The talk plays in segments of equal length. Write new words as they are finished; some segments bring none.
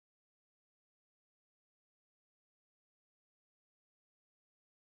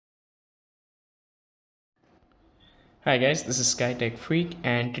Hi guys, this is SkyTech Freak,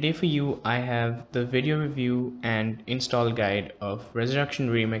 and today for you I have the video review and install guide of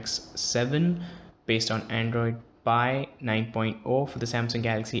Resurrection Remix 7 based on Android Pie 9.0 for the Samsung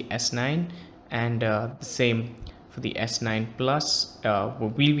Galaxy S9 and the same for the S9 Plus.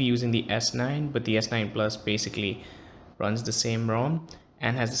 We'll be using the S9, but the S9 Plus basically runs the same ROM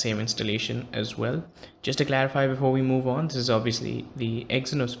and has the same installation as well. Just to clarify before we move on, this is obviously the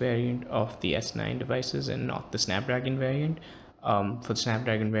Exynos variant of the S9 devices and not the Snapdragon variant. For the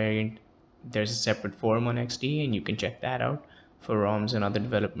Snapdragon variant, there's a separate forum on XD and you can check that out for ROMs and other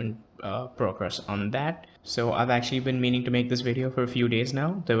development progress on that. So I've actually been meaning to make this video for a few days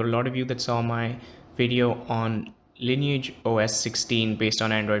now. There were a lot of you that saw my video on Lineage OS 16 based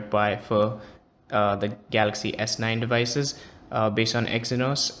on Android Pie for the Galaxy S9 devices based on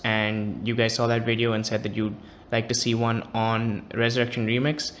Exynos, and you guys saw that video and said that you'd like to see one on Resurrection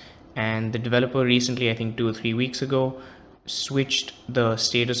Remix. And the developer recently, I think 2 or 3 weeks ago, switched the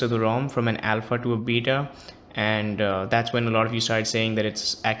status of the ROM from an alpha to a beta, and that's when a lot of you started saying that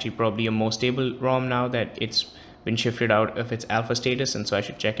it's actually probably a more stable ROM now that it's been shifted out of its alpha status, and so I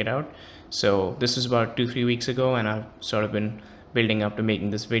should check it out. So this was about 2-3 weeks ago, and I've sort of been building up to making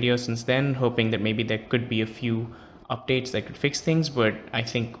this video since then, hoping that maybe there could be a few updates that could fix things, but I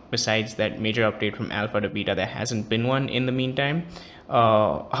think besides that major update from alpha to beta, there hasn't been one in the meantime.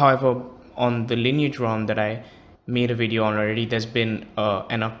 However, on the Lineage ROM that I made a video on already, there's been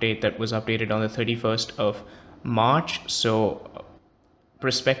an update that was updated on the 31st of March, so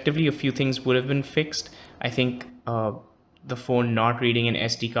prospectively a few things would have been fixed. I think the phone not reading an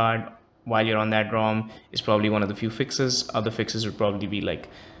SD card while you're on that ROM is probably one of the few fixes. Other fixes would probably be like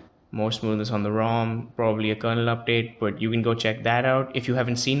more smoothness on the ROM, probably a kernel update, but you can go check that out. If you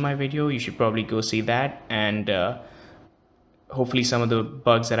haven't seen my video, you should probably go see that, and hopefully some of the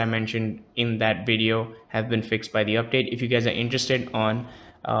bugs that I mentioned in that video have been fixed by the update. If you guys are interested on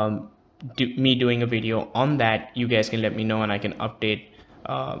me doing a video on that, you guys can let me know and I can update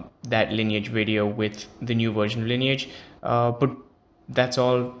that Lineage video with the new version of Lineage. But that's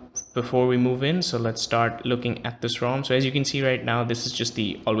all before we move in, so let's start looking at this ROM. So as you can see right now, this is just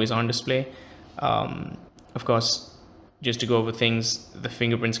the always on display. Of course, just to go over things, the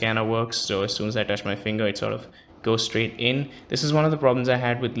fingerprint scanner works, so as soon as I touch my finger, it sort of goes straight in. This is one of the problems I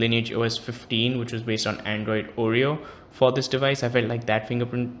had with Lineage OS 15, which was based on Android Oreo. For this device, I felt like that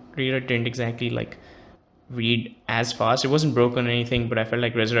fingerprint reader didn't exactly like read as fast. It wasn't broken or anything, but I felt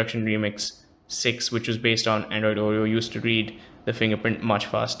like Resurrection Remix 6, which was based on Android Oreo, used to read the fingerprint much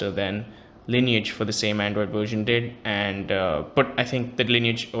faster than Lineage for the same Android version did. And but I think that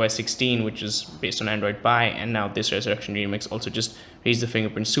Lineage OS 16, which is based on Android Pie, and now this Resurrection Remix also just reads the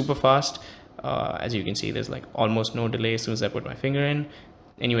fingerprint super fast. As you can see, there's like almost no delay as soon as I put my finger in.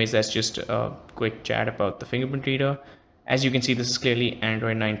 Anyways, that's just a quick chat about the fingerprint reader. As you can see, this is clearly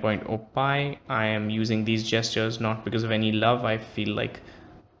Android 9.0 Pie. I am using these gestures not because of any love. I feel like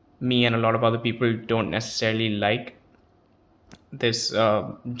me and a lot of other people don't necessarily like this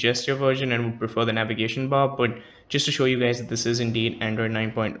gesture version and would prefer the navigation bar, but just to show you guys that this is indeed Android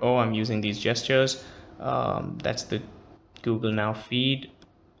 9.0, I'm using these gestures. That's the Google Now feed.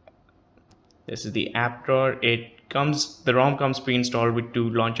 This is the app drawer. The ROM comes pre-installed with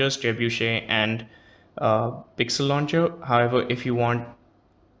 2 launchers, Trebuchet and Pixel Launcher. However, if you want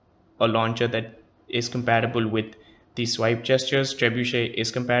a launcher that is compatible with the swipe gestures, Trebuchet is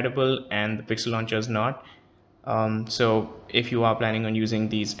compatible and the Pixel Launcher is not. So if you are planning on using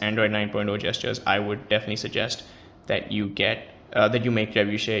these Android 9.0 gestures, I would definitely suggest that you get that you make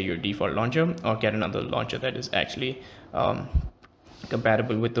Trebuchet your default launcher, or get another launcher that is actually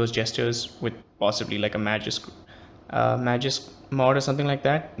compatible with those gestures, with possibly like a Magisk mod or something like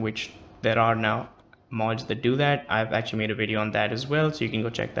that, which there are now mods that do that. I've actually made a video on that as well, so you can go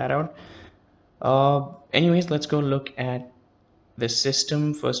check that out. Anyways, let's go look at the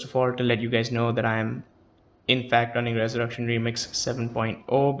system. First of all, to let you guys know that I'm in fact running Resurrection Remix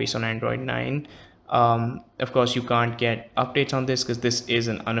 7.0 based on Android 9. Of course, you can't get updates on this because this is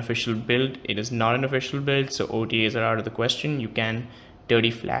an unofficial build. It is not an official build, so OTAs are out of the question. You can dirty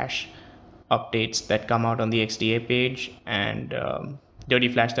flash updates that come out on the XDA page and dirty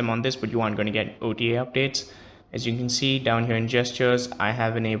flash them on this, but you aren't going to get OTA updates. As you can see down here in gestures, I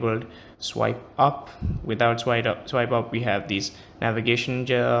have enabled swipe up. Without swipe up, we have these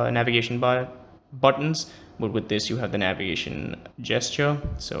navigation bar buttons, but with this you have the navigation gesture.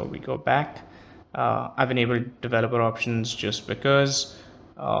 So we go back. I've enabled developer options just because,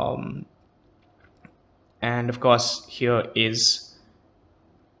 and of course here is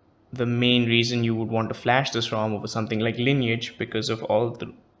the main reason you would want to flash this ROM over something like Lineage, because of all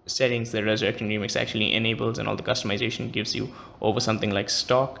the settings that Resurrection Remix actually enables and all the customization gives you over something like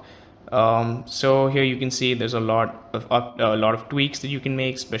stock. So here you can see there's a lot of tweaks that you can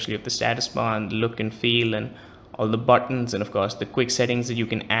make, especially of the status bar and the look and feel and all the buttons, and of course the quick settings that you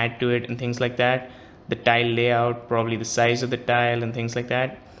can add to it and things like that. The tile layout, probably the size of the tile and things like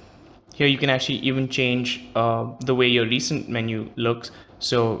that. Here you can actually even change the way your recent menu looks.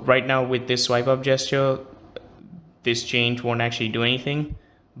 So right now with this swipe up gesture, this change won't actually do anything.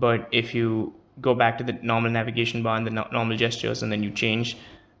 But if you go back to the normal navigation bar and the normal gestures, and then you change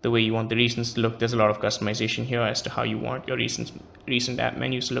the way you want the recents to look, there's a lot of customization here as to how you want your recent app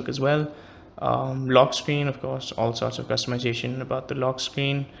menus to look as well. Lock screen, of course, all sorts of customization about the lock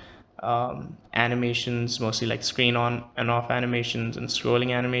screen. Animations, mostly like screen on and off animations and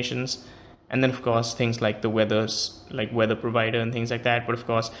scrolling animations, and then of course things like the weather provider and things like that. But of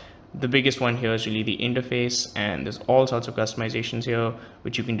course the biggest one here is really the interface, and there's all sorts of customizations here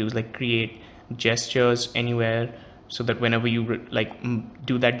which you can do, like create gestures anywhere, so that whenever you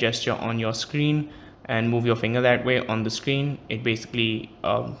do that gesture on your screen and move your finger that way on the screen, it basically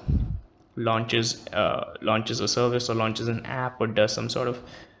launches a service or launches an app or does some sort of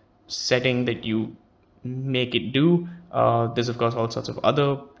setting that you make it do. There's of course all sorts of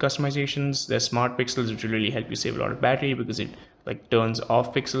other customizations. There's smart pixels, which will really help you save a lot of battery because it like turns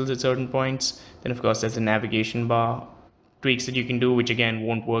off pixels at certain points. Then of course there's the navigation bar tweaks that you can do, which again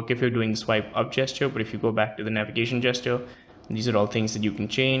won't work if you're doing the swipe up gesture, but if you go back to the navigation gesture, these are all things that you can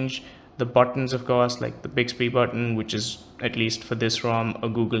change. The buttons, of course, like the Bixby button, which is, at least for this ROM, a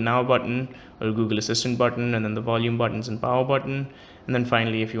Google Now button or a Google Assistant button, and then the volume buttons and power button. And then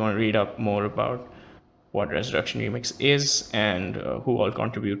finally, if you want to read up more about what Resurrection Remix is and who all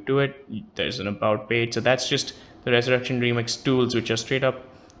contribute to it, there's an about page. So that's just the Resurrection Remix tools, which are straight up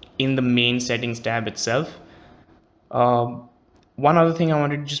in the main settings tab itself. One other thing I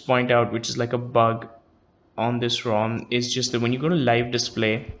wanted to just point out, which is like a bug on this ROM, is just that when you go to live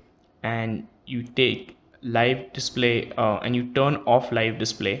display and you take live display and you turn off live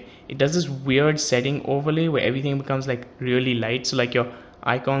display, it does this weird setting overlay where everything becomes like really light. So like your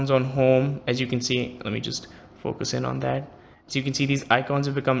icons on home, as you can see, let me just focus in on that. So you can see these icons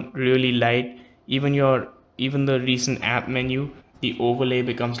have become really light. Even the recent app menu, the overlay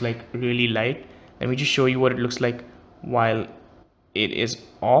becomes like really light. Let me just show you what it looks like while it is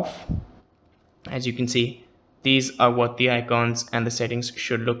off. As you can see, these are what the icons and the settings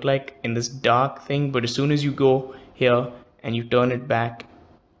should look like in this dark thing. But as soon as you go here and you turn it back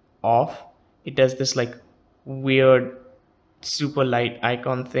off, it does this like weird super light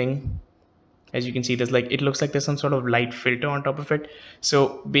icon thing. As you can see, there's it looks like there's some sort of light filter on top of it.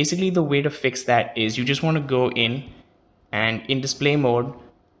 So basically the way to fix that is you just want to go in, and in display mode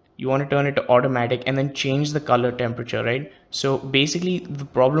you want to turn it to automatic and then change the color temperature, right? So basically the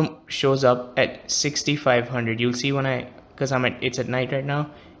problem shows up at 6500. You'll see when because it's at night right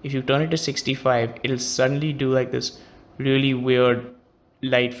now, if you turn it to 65, it'll suddenly do like this really weird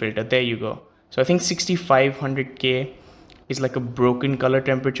light filter. There you go. So I think 6500K is like a broken color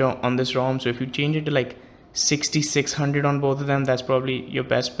temperature on this ROM. So if you change it to like 6600 on both of them, that's probably your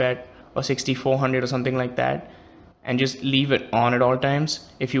best bet, or 6400 or something like that, and just leave it on at all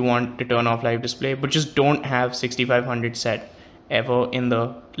times if you want to turn off live display. But just don't have 6500 set ever in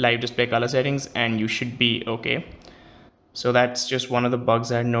the live display color settings and you should be okay. So that's just one of the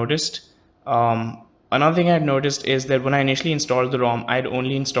bugs I had noticed. Another thing I had noticed is that when I initially installed the ROM, I had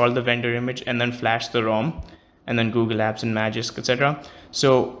only installed the vendor image and then flashed the ROM and then Google Apps and Magisk, etc.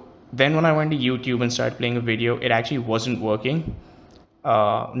 So then when I went to YouTube and started playing a video, it actually wasn't working.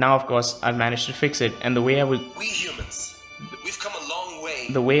 Now of course I've managed to fix it, and the way we humans, we've come a long way.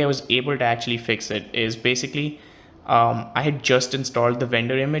 The way I was able to actually fix it is basically I had just installed the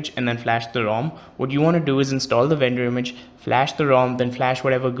vendor image and then flashed the ROM. What you want to do is install the vendor image, flash the ROM, then flash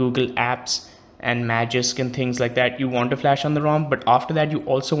whatever Google Apps and Magisk and things like that you want to flash on the ROM. But after that, you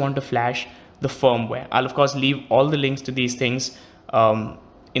also want to flash the firmware. I'll of course leave all the links to these things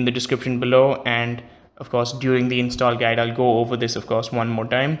in the description below, and of course during the install guide I'll go over this of course one more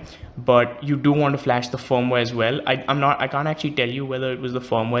time. But you do want to flash the firmware as well. I can't actually tell you whether it was the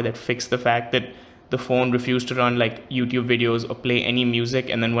firmware that fixed the fact that the phone refused to run like YouTube videos or play any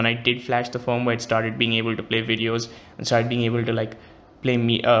music, and then when I did flash the firmware, it started being able to play videos and started being able to like play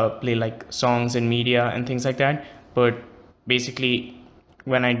like songs and media and things like that. But basically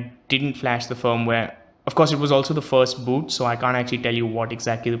when I didn't flash the firmware, of course it was also the first boot, so I can't actually tell you what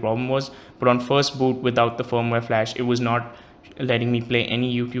exactly the problem was, but on first boot without the firmware flash, it was not letting me play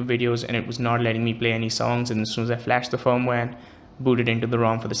any YouTube videos and it was not letting me play any songs. And as soon as I flashed the firmware and booted into the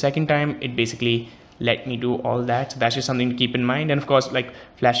ROM for the second time, it basically let me do all that. So that's just something to keep in mind. And of course, like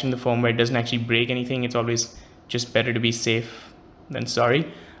flashing the firmware doesn't actually break anything. It's always just better to be safe than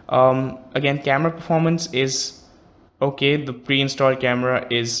sorry. Again, camera performance is okay. The pre-installed camera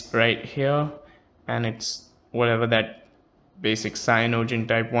is right here, and it's whatever that basic cyanogen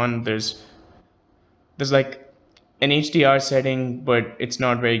type one. There's like an HDR setting, but it's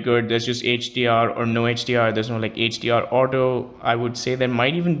not very good. There's just HDR or no HDR. There's no like HDR auto. I would say there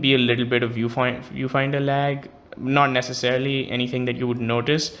might even be a little bit of viewfinder lag, not necessarily anything that you would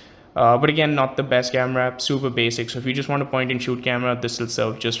notice. But again, not the best camera, super basic. So if you just want a point and shoot camera, this will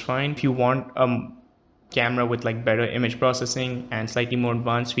serve just fine. If you want camera with like better image processing and slightly more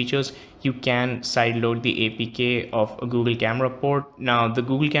advanced features, you can sideload the APK of a Google camera port. Now the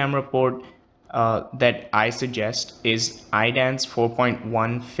Google camera port that I suggest is IDAN's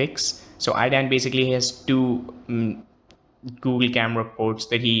 4.1 fix. So IDAN basically has two Google camera ports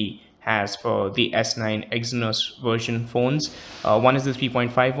that he has for the S9 Exynos version phones. One is the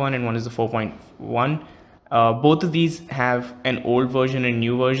 3.51 and one is the 4.1. Both of these have an old version and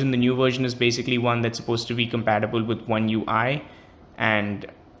new version. The new version is basically one that's supposed to be compatible with One UI, and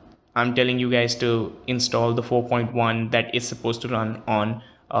I'm telling you guys to install the 4.1 that is supposed to run on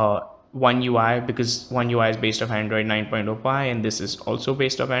One UI, because One UI is based off Android 9.0 Pie, and this is also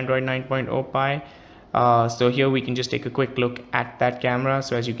based off Android 9.0 Pie. So here we can just take a quick look at that camera.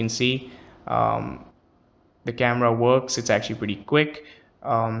 So as you can see, the camera works. It's actually pretty quick.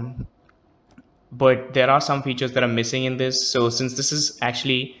 But there are some features that are missing in this. So since this is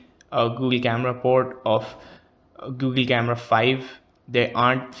actually a Google camera port of Google Camera 5, there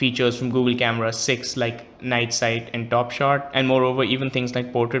aren't features from Google Camera 6 like night sight and top shot, and moreover even things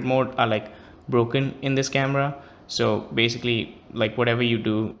like portrait mode are like broken in this camera. So basically, like whatever you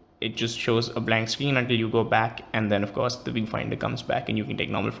do, it just shows a blank screen until you go back, and then of course the viewfinder comes back and you can take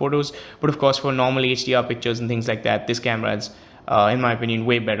normal photos. But of course for normal HDR pictures and things like that, this camera is in my opinion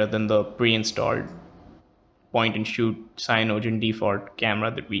way better than the pre-installed point and shoot cyanogen default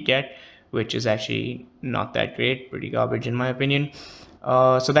camera that we get, which is actually not that great, pretty garbage in my opinion.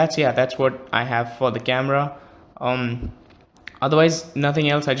 So that's what I have for the camera. Otherwise nothing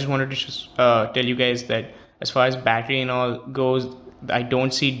else. I just wanted to just tell you guys that as far as battery and all goes, I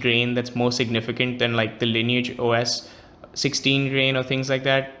don't see drain that's more significant than like the Lineage OS 16 drain or things like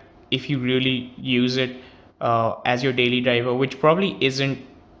that. If you really use it as your daily driver, which probably isn't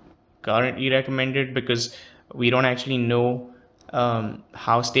currently recommended because we don't actually know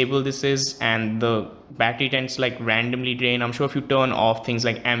how stable this is, and the battery tends to like randomly drain. I'm sure if you turn off things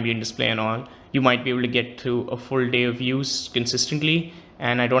like ambient display and all, you might be able to get through a full day of use consistently.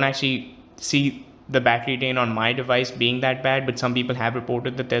 And I don't actually see the battery drain on my device being that bad, but some people have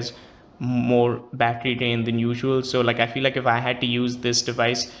reported that there's more battery drain than usual. So like I feel like if I had to use this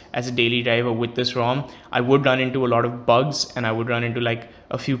device as a daily driver with this ROM, I would run into a lot of bugs and I would run into like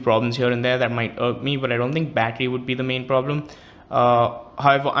a few problems here and there that might irk me, but I don't think battery would be the main problem.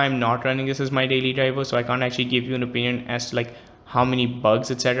 However, I'm not running this as my daily driver, so I can't actually give you an opinion as to like how many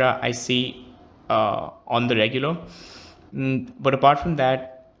bugs etc I see on the regular. But apart from that,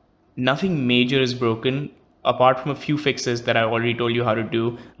 nothing major is broken apart from a few fixes that I already told you how to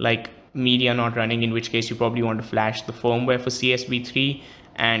do, like media not running, in which case you probably want to flash the firmware for CSV3,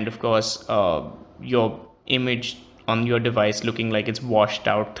 and of course your image on your device looking like it's washed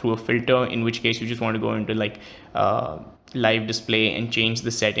out through a filter, in which case you just want to go into like live display and change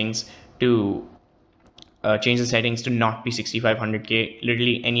the settings to not be 6500K.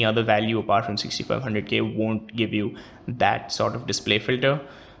 Literally any other value apart from 6500K won't give you that sort of display filter.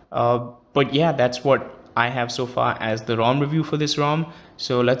 But yeah, that's what I have so far as the ROM review for this ROM.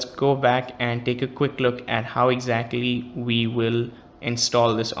 So let's go back and take a quick look at how exactly we will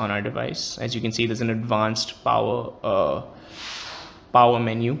install this on our device. As you can see, there's an advanced power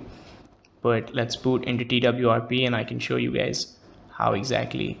menu, but let's boot into TWRP and I can show you guys how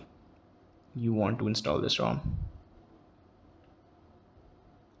exactly you want to install this ROM.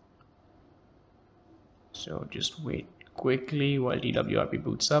 So just wait quickly while TWRP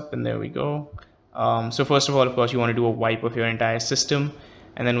boots up, and there we go. So first of all, of course, you want to do a wipe of your entire system,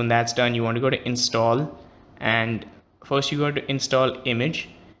 and then when that's done, you want to go to install, and first you go to install image,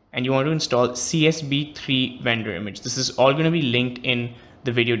 and you want to install CSB3 vendor image. This is all going to be linked in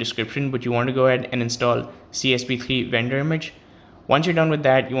the video description, but you want to go ahead and install CSB3 vendor image. Once you're done with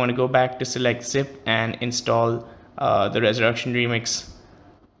that, you want to go back to select zip and install the Resurrection Remix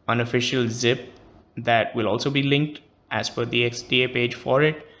unofficial zip that will also be linked as per the XDA page for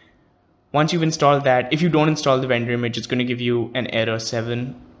it. Once you've installed that, if you don't install the vendor image, it's going to give you an error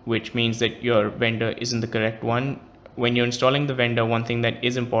 7, which means that your vendor isn't the correct one. when you're installing the vendor, one thing that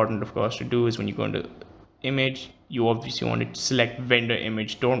is important, of course, to do is when you go into image, you obviously want to select vendor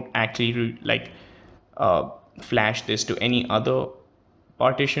image. Don't actually flash this to any other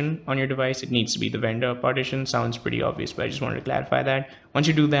partition on your device. It needs to be the vendor partition. Sounds pretty obvious, but I just wanted to clarify that. Once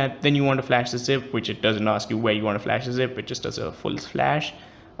you do that, then you want to flash the zip, which it doesn't ask you where you want to flash the zip. It just does a full flash.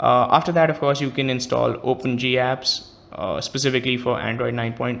 After that, of course, you can install OpenGApps specifically for Android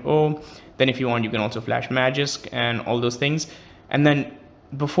 9.0. Then if you want, you can also flash Magisk and all those things. And then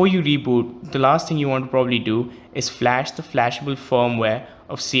before you reboot, the last thing you want to probably do is flash the flashable firmware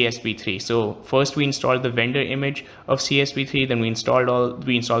of CSV3. So first we installed the vendor image of CSV3, then we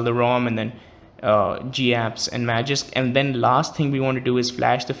installed the ROM, and then GApps and Magisk. And then last thing we want to do is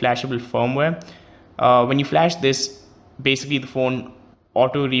flash the flashable firmware. When you flash this, basically the phone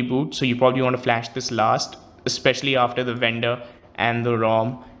auto reboot, so you probably want to flash this last, especially after the vendor and the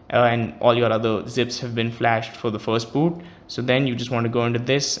ROM and all your other zips have been flashed for the first boot. So then you just want to go into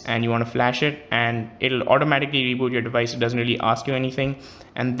this and you want to flash it, and it'll automatically reboot your device. It doesn't really ask you anything.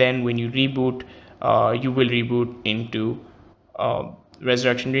 And then when you reboot, you will reboot into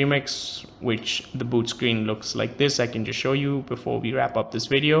Resurrection Remix, which the boot screen looks like this. I can just show you before we wrap up this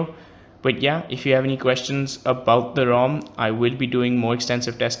video. But yeah, if you have any questions about the ROM, I will be doing more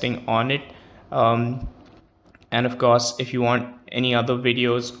extensive testing on it. And of course, if you want any other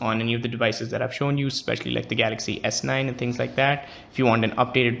videos on any of the devices that I've shown you, especially like the Galaxy S9 and things like that, if you want an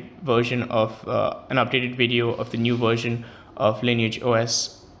updated version of an updated video of the new version of Lineage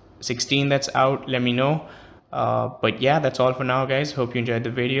OS 16 that's out, let me know. But yeah, that's all for now, guys. Hope you enjoyed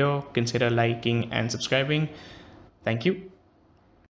the video. Consider liking and subscribing. Thank you.